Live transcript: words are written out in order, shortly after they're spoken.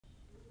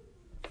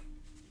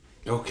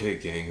Okay,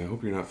 gang, I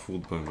hope you're not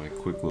fooled by my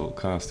quick little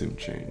costume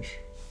change.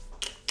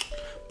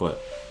 But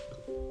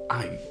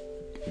I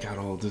got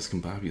all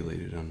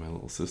discombobulated on my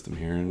little system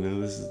here, and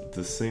this is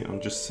the same. I'm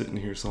just sitting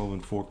here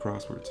solving 4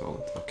 crosswords all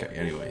the time. Okay,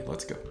 anyway,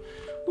 let's go.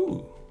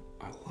 Ooh,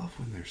 I love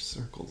when there's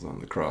circles on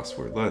the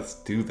crossword. Let's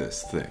do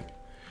this thing.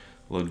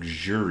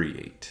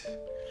 Luxuriate.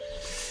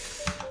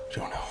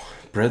 Don't know.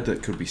 Bread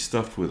that could be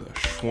stuffed with a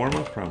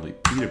shawarma, probably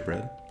pita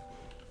bread.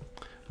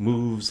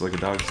 Moves like a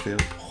dog's tail,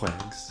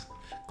 wags.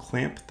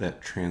 Clamp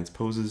that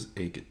transposes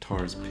a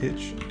guitar's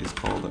pitch is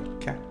called a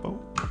capo.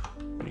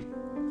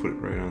 You put it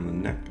right on the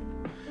neck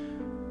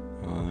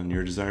on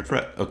your desired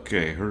fret.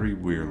 Okay, hurry,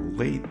 we're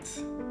late.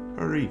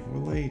 Hurry, we're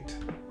late.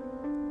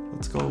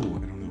 Let's go. I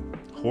don't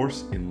know.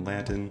 Horse in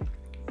Latin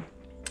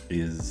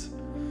is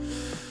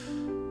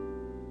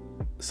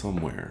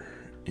somewhere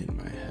in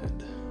my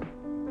head.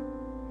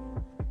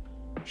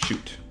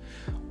 Shoot.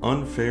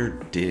 Unfair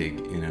dig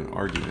in an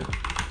argument.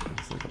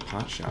 It's like a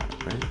pot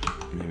shot, right?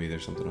 Maybe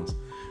there's something else.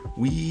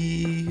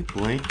 We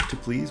blank to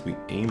please, we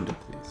aim to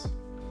please.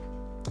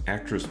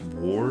 Actress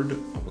Ward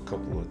of a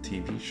couple of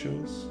TV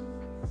shows.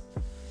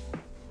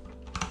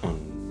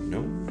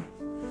 Unknown.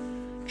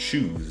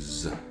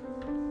 Choose.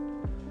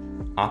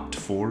 Opt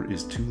for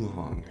is too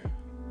long.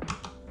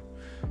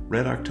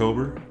 Red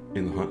October,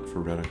 in the hunt for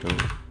Red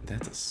October.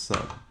 That's a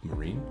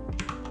submarine,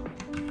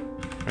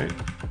 right?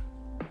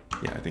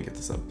 Yeah, I think it's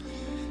a sub.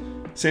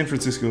 San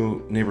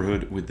Francisco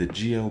neighborhood with the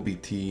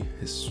GLBT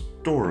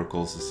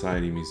Historical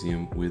Society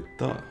Museum with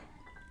the.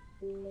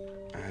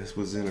 This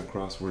was in a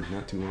crossword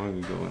not too long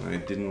ago and I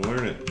didn't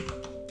learn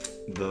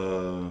it.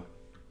 The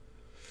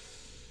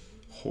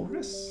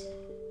Horace?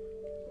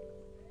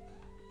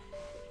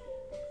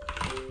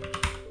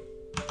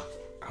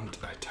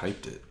 I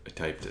typed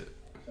it.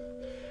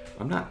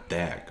 I'm not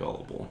that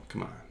gullible.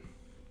 Come on.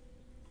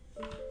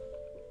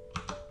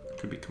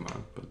 Could be come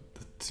on, but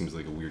that seems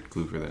like a weird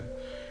clue for that.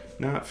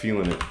 Not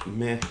feeling it.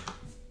 Meh.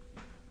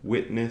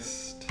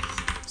 Witnessed.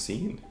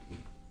 Seen.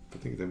 I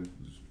think that was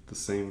the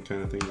same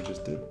kind of thing we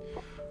just did.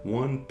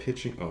 One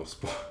pitching. Oh,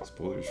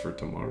 spoilers for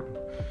tomorrow.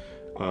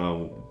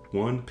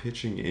 One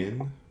pitching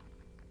in.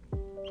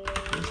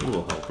 There's a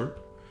little helper.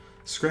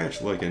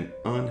 Scratch like an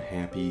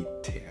unhappy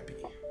tabby.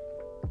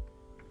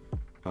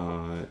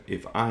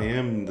 If I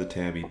am the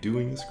tabby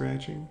doing the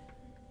scratching,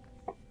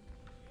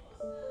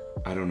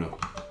 I don't know.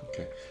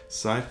 Okay.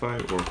 Sci-fi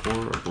or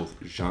horror are both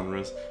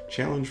genres.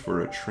 Challenge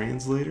for a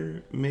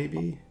translator,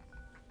 maybe?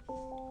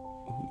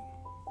 Ooh,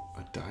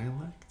 a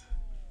dialect?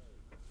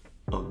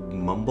 A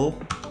mumble?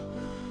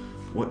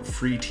 What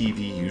free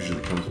TV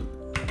usually comes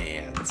with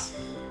ads?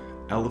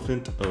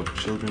 Elephant of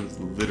children's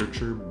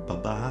literature,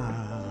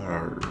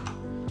 babar.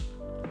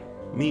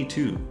 Me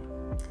too.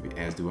 Could be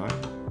as do I.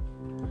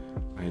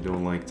 I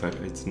don't like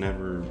type. It's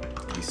never.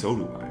 Could be so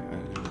do I. I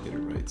didn't get it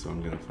right, so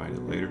I'm gonna find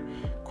it later.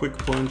 Quick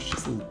plunge,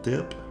 just a little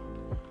dip.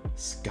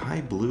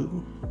 Sky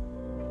blue.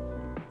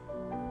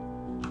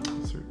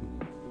 A certain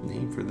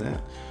name for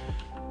that.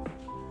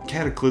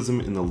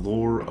 Cataclysm in the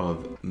lore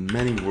of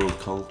many world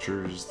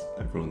cultures.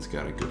 Everyone's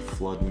got a good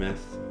flood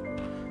myth.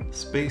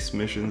 Space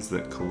missions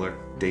that collect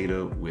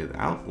data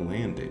without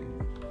landing.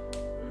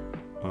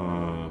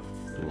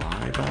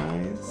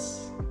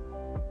 Flybys.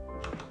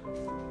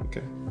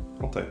 Okay,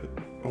 I'll type it.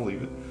 I'll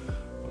leave it.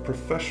 A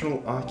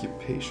professional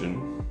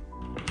occupation.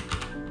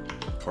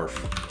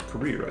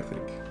 Career, I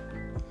think.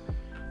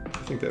 I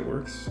think that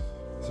works.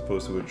 As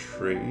opposed to a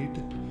trade.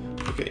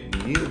 Okay,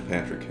 Neil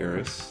Patrick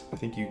Harris. I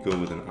think you go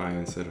with an I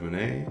instead of an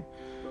A.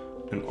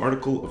 An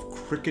article of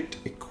cricket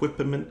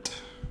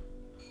equipment.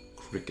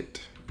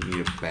 Cricket. You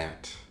need a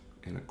bat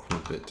and a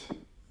crumpet.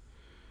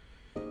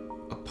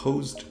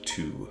 Opposed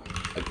to.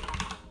 Oh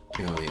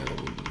yeah, that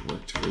wouldn't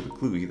work for the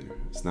clue either.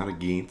 It's not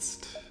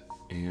against.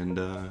 And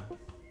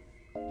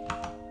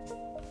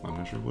I'm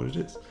not sure what it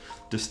is.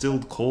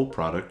 Distilled coal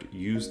product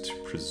used to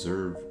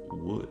preserve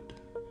wood.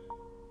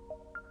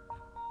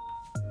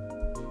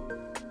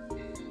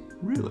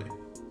 Really?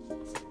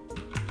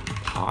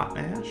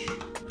 Potash?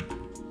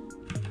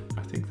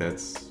 I think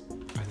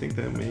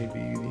that may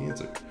be the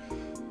answer.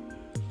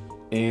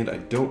 And I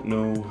don't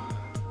know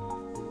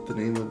the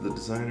name of the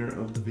designer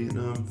of the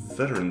Vietnam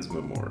Veterans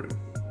Memorial,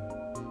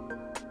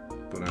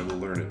 but I will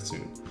learn it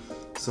soon.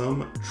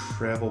 Some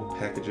travel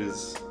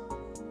packages.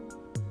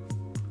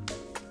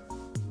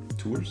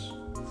 Tours?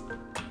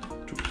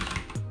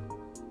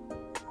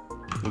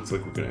 Looks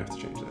like we're gonna have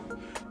to change that.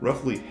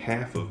 Roughly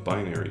half of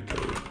binary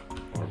code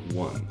are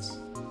ones.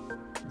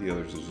 The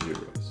others are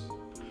zeros.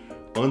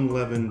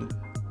 Unleavened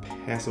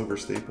Passover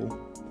staple.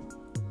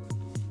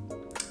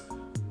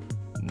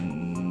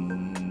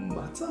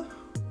 Matzah?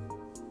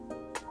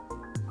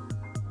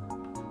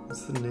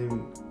 What's the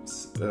name?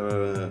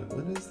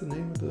 What is the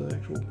name of the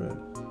actual bread?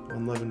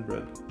 Unleavened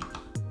bread.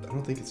 I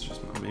don't think it's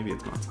just matzah. Maybe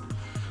it's matzah.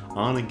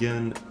 On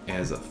again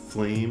as a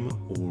flame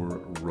or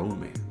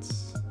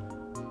romance.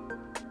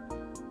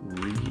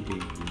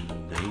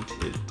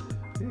 Reignited.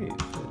 Hey.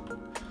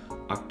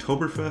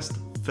 Oktoberfest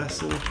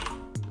vessel.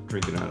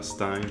 Drinking out of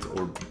steins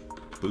or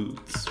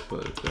boots,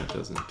 but that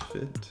doesn't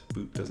fit.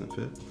 Boot doesn't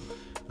fit.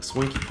 A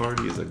swanky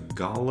party is a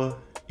gala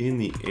in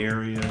the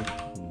area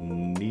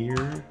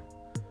near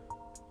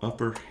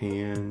upper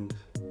hand,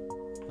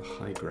 the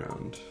high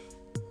ground.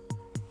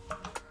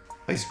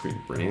 Ice cream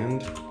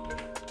brand, I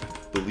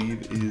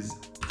believe, is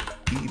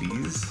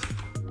Edie's.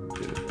 You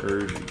get an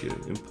urge, you get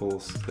an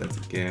impulse, that's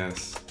a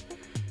gas.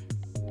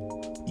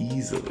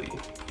 Easily.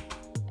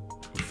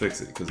 We'll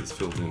fix it because it's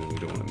filled in and we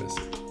don't want to miss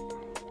it.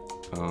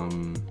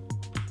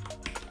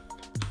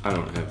 I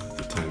don't have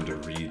the time to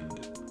read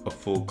a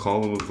full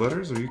column of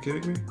letters, are you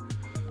kidding me?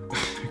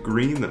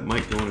 Green that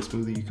might go in a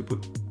smoothie, you could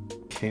put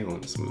kale in a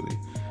smoothie.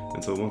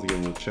 And so once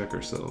again, we'll check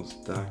ourselves.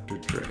 Dr.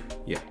 Dre,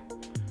 yeah.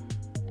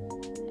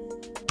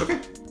 Okay.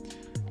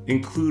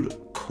 Include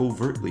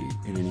covertly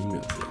in an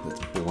email thread.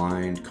 That's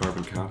blind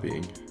carbon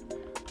copying.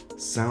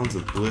 Sounds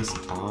of Bliss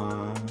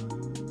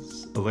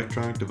Oz.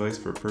 Electronic device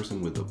for a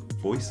person with a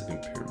voice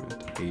impairment.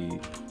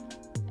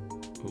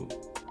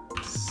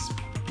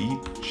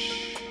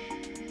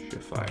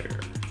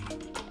 Speechifier.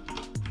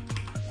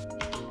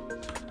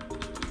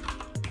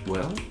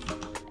 Well,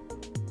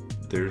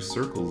 there's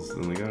circles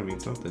and they gotta mean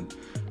something.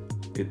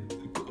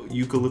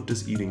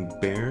 Eucalyptus eating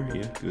bear,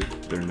 yeah, good.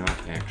 They're not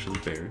actually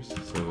bears,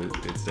 so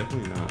it's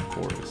definitely not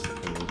forest,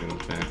 and we're gonna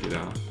back it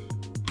off.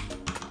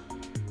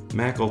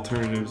 Mac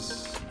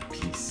alternatives,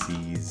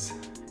 PCs,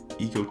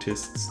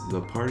 egotists,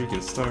 the party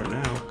can start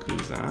now,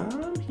 cause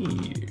I'm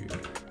here.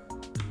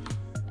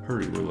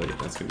 Hurry, we're late,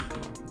 that's gonna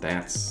come on.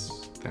 That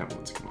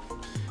one's come on.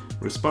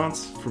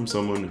 Response from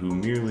someone who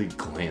merely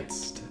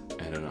glanced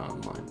at an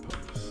online post.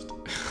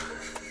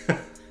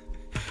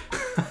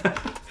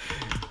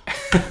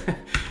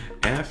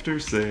 After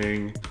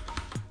saying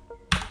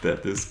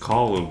that this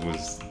column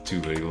was too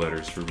many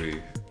letters for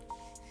me,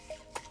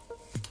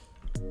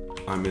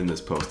 I'm in this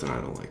post and I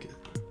don't like it.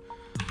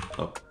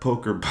 A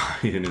poker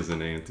buy-in is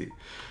an ante.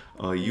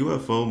 A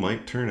UFO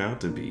might turn out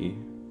to be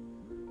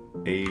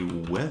a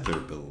weather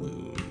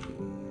balloon.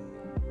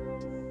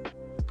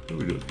 What are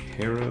we doing?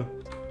 Hera?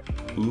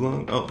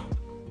 Oolong? Oh,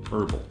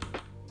 herbal.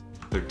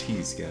 They're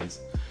teas,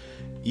 guys.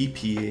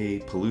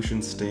 EPA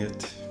pollution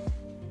stat.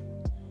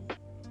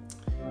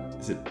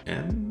 Is it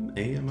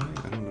M-A-M-I?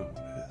 I don't know what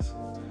it is.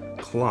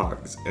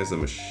 Clogs as a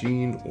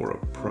machine or a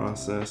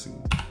process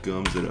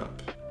gums it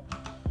up.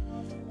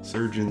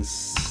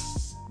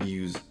 Surgeons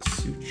use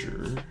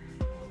suture.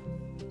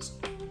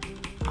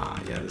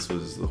 Yeah, this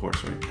was the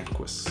horse, right?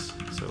 Equus.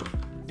 So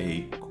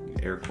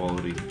air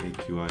quality,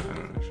 AQI, I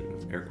don't actually know.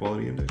 Air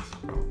quality index?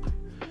 Probably.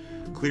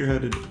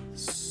 Clear-headed,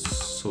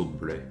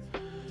 sobre.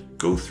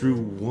 Go through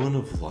one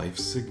of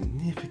life's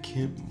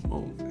significant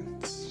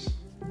moments.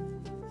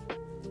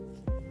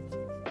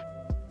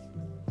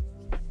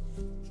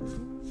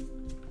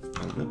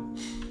 I don't know.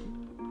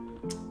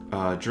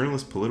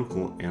 Journalist,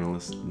 political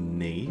analyst,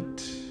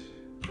 Nate.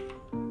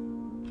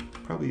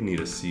 Probably need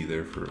a C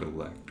there for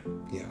elect.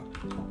 Yeah.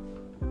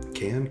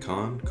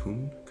 Con,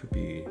 Kun, could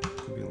be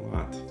a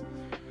lot.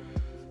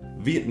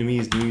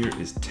 Vietnamese New Year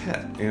is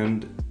Tet,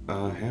 and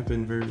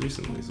happened very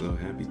recently, so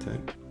happy Tet.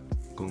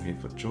 Gong Hei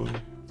Fat Choi.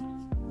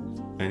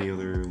 Any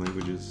other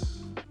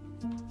languages?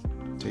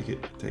 Take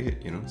it,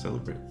 you know,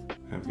 celebrate.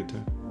 Have a good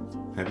time.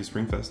 Happy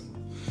Spring Festival.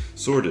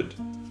 Sorted.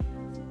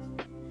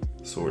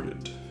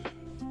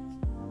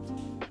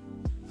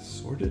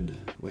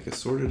 Like a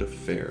sordid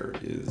affair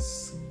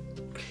is...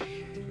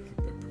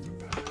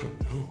 I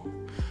don't know.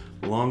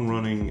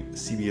 Long-running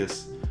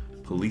CBS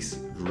police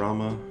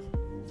drama.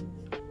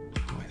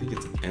 Oh, I think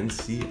it's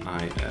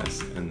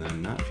NCIS, and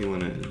then not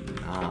feeling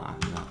it.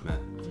 Not met.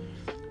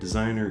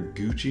 Designer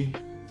Gucci.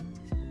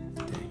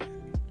 Dang it.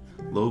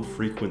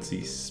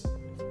 Low-frequency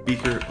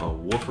speaker, a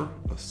woofer,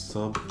 a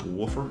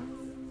subwoofer.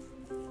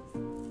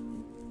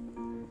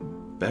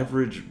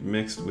 Beverage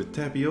mixed with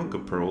tapioca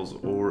pearls,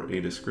 or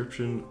a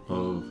description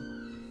of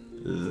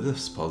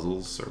this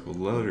puzzle's circled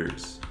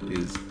letters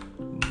is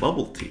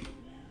bubble tea.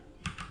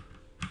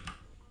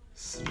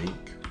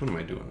 Snake. What am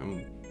I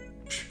doing?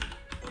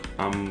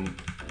 I'm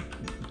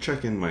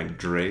checking my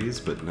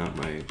drays, but not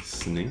my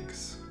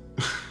snakes.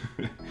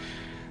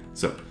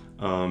 So,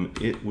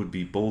 it would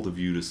be bold of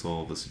you to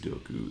solve a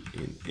Sudoku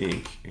in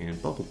ink,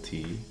 and bubble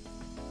tea.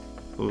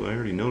 Oh, I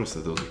already noticed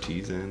that those are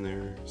T's and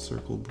they're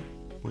circled,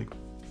 like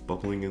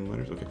bubbling in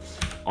letters. Okay.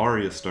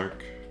 Arya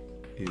Stark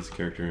is a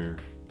character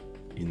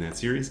in that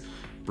series.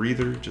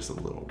 Breather, just a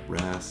little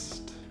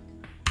rest.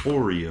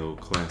 Oreo,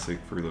 classic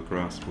for the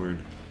crossword.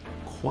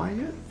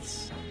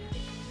 Quiet.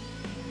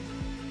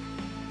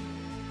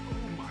 Oh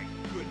my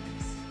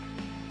goodness.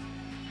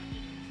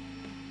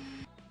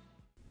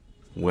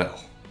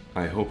 Well,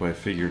 I hope I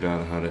figured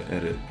out how to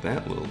edit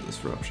that little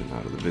disruption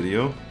out of the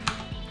video.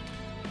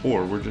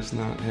 Or we're just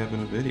not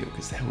having a video,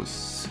 because that was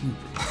super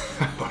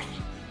loud.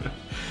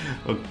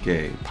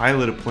 Okay,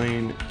 pilot a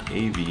plane,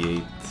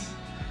 aviate.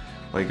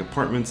 Like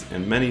apartments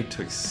and many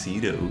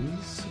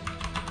tuxedos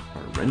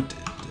are rented.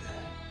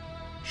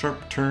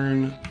 Sharp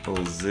turn,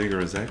 a zig or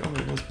a zag. Oh,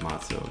 it was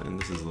matzo,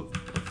 and this is a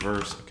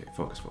verse. Okay,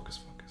 focus.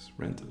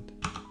 Rented.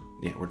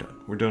 Yeah, we're done.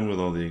 We're done with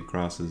all the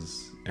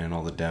crosses and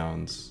all the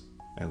downs.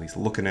 at least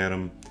looking at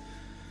them.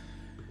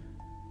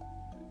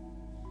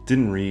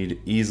 Didn't read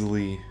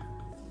easily.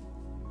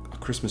 A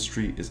Christmas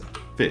tree is a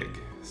fig,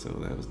 so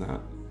that was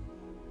not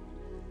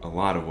a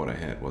lot of what I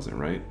had, wasn't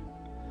right.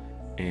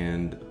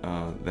 And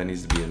that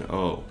needs to be an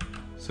O.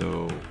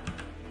 So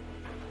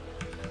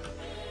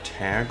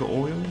tag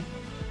oil?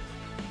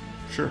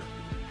 Sure.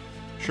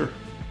 Sure.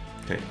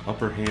 Okay,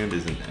 upper hand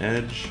is an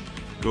edge.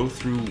 Go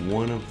through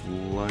one of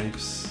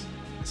life's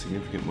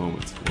significant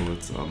moments. Well,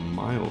 it's a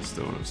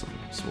milestone of some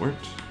sort.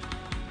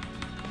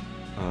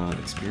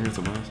 Experience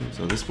a milestone.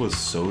 So this was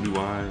so do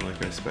I,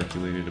 like I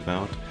speculated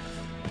about.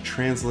 A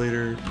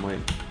translator might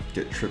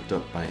get tripped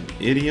up by an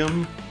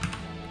idiom.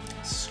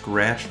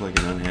 Scratch like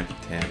an unhappy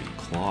tabby.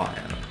 Claw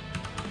at him.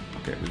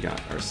 Okay, we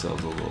got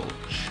ourselves a little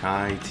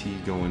chai tea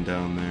going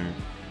down there.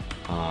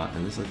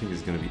 And this I think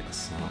is going to be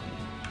Assam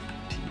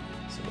tea.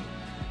 So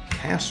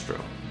Castro.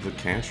 The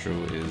Castro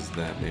is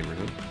that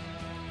neighborhood.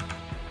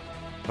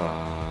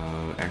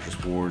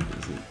 Actress Ward,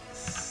 is it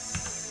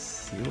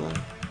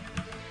Sela?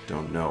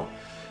 Don't know.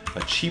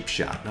 A cheap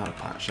shot, not a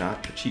pot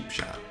shot, a cheap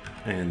shot.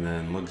 And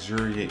then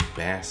luxuriate,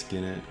 bask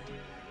in it.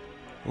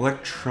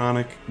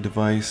 Electronic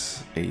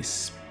device, a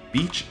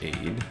speech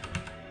aid.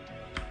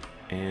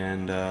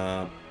 And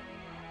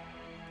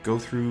go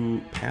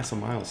through, pass a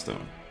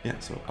milestone. Yeah,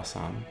 so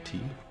Assam tea.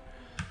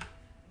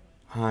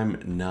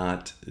 I'm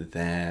not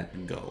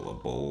that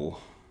gullible.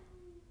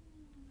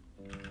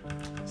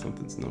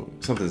 Something's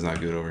not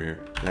good over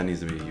here. That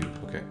needs to be you.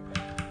 Okay.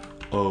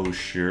 Oh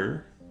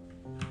sure.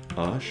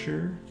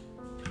 Sure.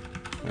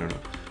 I don't know.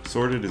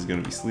 Sorted is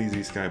gonna be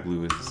sleazy. Sky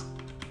blue is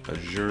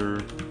azure.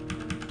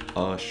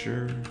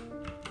 Sure.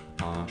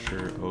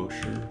 Sure. Oh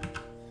sure.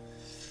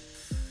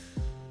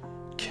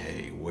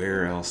 Okay.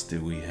 Where else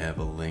do we have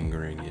a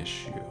lingering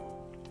issue?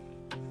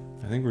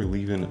 I think we're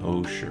leaving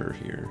oh sure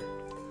here.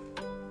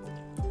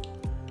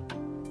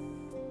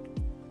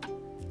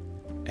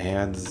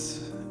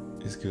 Ads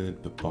is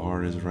good, but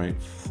bar is right.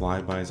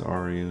 Flyby's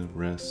aria,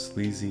 rest,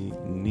 sleazy,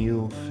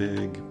 Neil,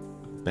 fig,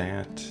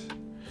 bat,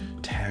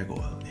 tag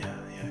oil. Yeah.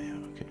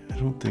 Okay, I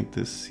don't think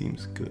this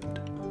seems good.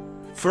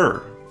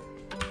 Fir,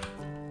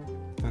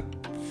 not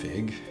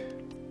fig.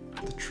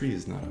 The tree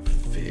is not a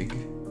fig.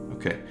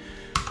 Okay,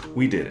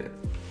 we did it.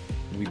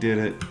 We did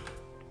it.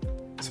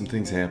 Some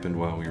things happened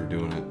while we were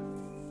doing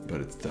it, but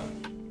it's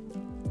done.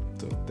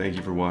 So thank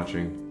you for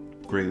watching.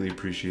 Greatly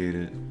appreciate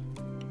it.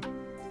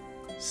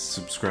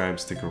 Subscribe,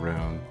 stick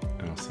around,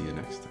 and I'll see you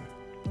next time.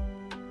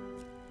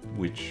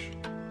 Which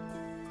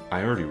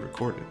I already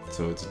recorded,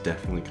 so it's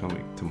definitely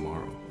coming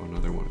tomorrow.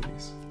 Another one of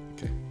these.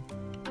 Okay.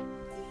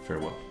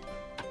 Farewell.